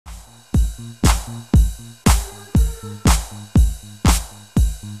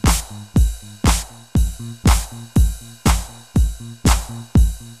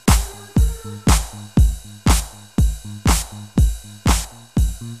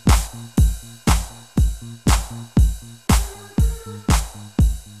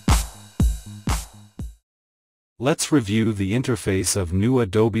Let's review the interface of new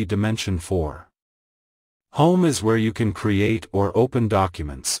Adobe Dimension 4. Home is where you can create or open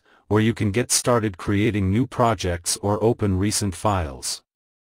documents, where you can get started creating new projects or open recent files.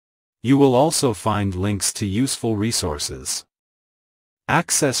 You will also find links to useful resources.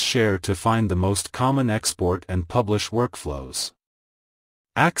 Access Share to find the most common export and publish workflows.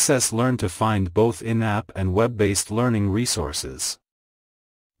 Access Learn to find both in-app and web-based learning resources.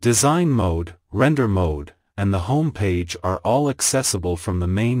 Design Mode, Render Mode, and the home page are all accessible from the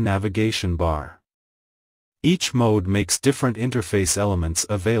main navigation bar. Each mode makes different interface elements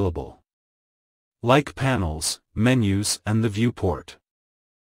available, like panels, menus, and the viewport.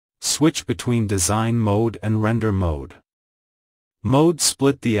 Switch between design mode and render mode. Modes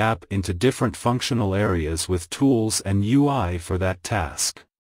split the app into different functional areas with tools and UI for that task.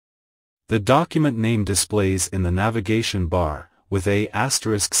 The document name displays in the navigation bar, with a *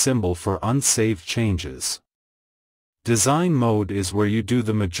 symbol for unsaved changes. Design mode is where you do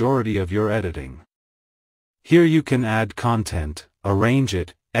the majority of your editing. Here you can add content, arrange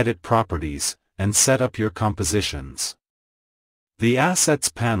it, edit properties, and set up your compositions. The Assets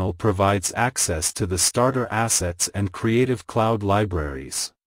panel provides access to the starter assets and Creative Cloud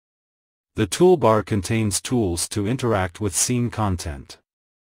libraries. The toolbar contains tools to interact with scene content.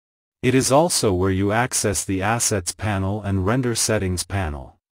 It is also where you access the Assets panel and Render Settings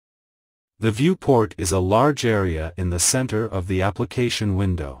panel. The viewport is a large area in the center of the application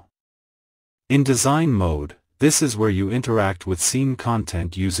window. In design mode, this is where you interact with scene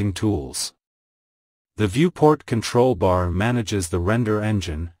content using tools. The viewport control bar manages the render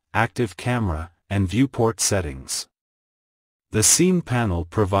engine, active camera, and viewport settings. The scene panel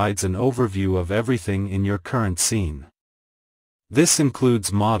provides an overview of everything in your current scene. This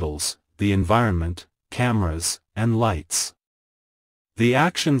includes models, the environment, cameras, and lights. The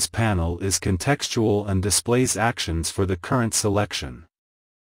Actions panel is contextual and displays actions for the current selection.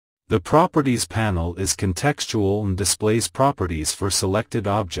 The Properties panel is contextual and displays properties for selected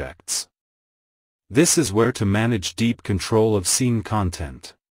objects. This is where to manage deep control of scene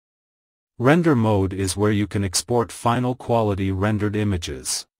content. Render mode is where you can export final quality rendered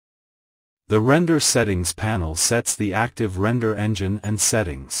images. The Render Settings panel sets the active render engine and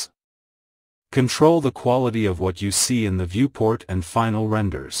settings. Control the quality of what you see in the viewport and final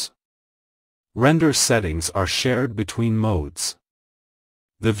renders. Render settings are shared between modes.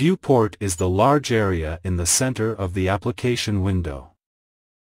 The viewport is the large area in the center of the application window.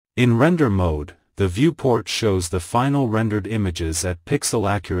 In render mode, the viewport shows the final rendered images at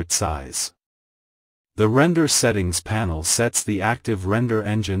pixel-accurate size. The Render Settings panel sets the active render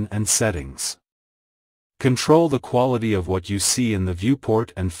engine and settings. Control the quality of what you see in the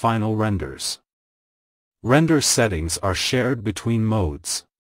viewport and final renders. Render settings are shared between modes.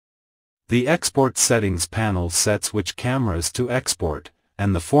 The Export Settings panel sets which cameras to export,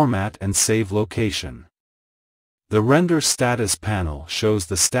 and the format and save location. The Render Status panel shows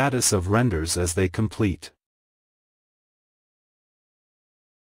the status of renders as they complete.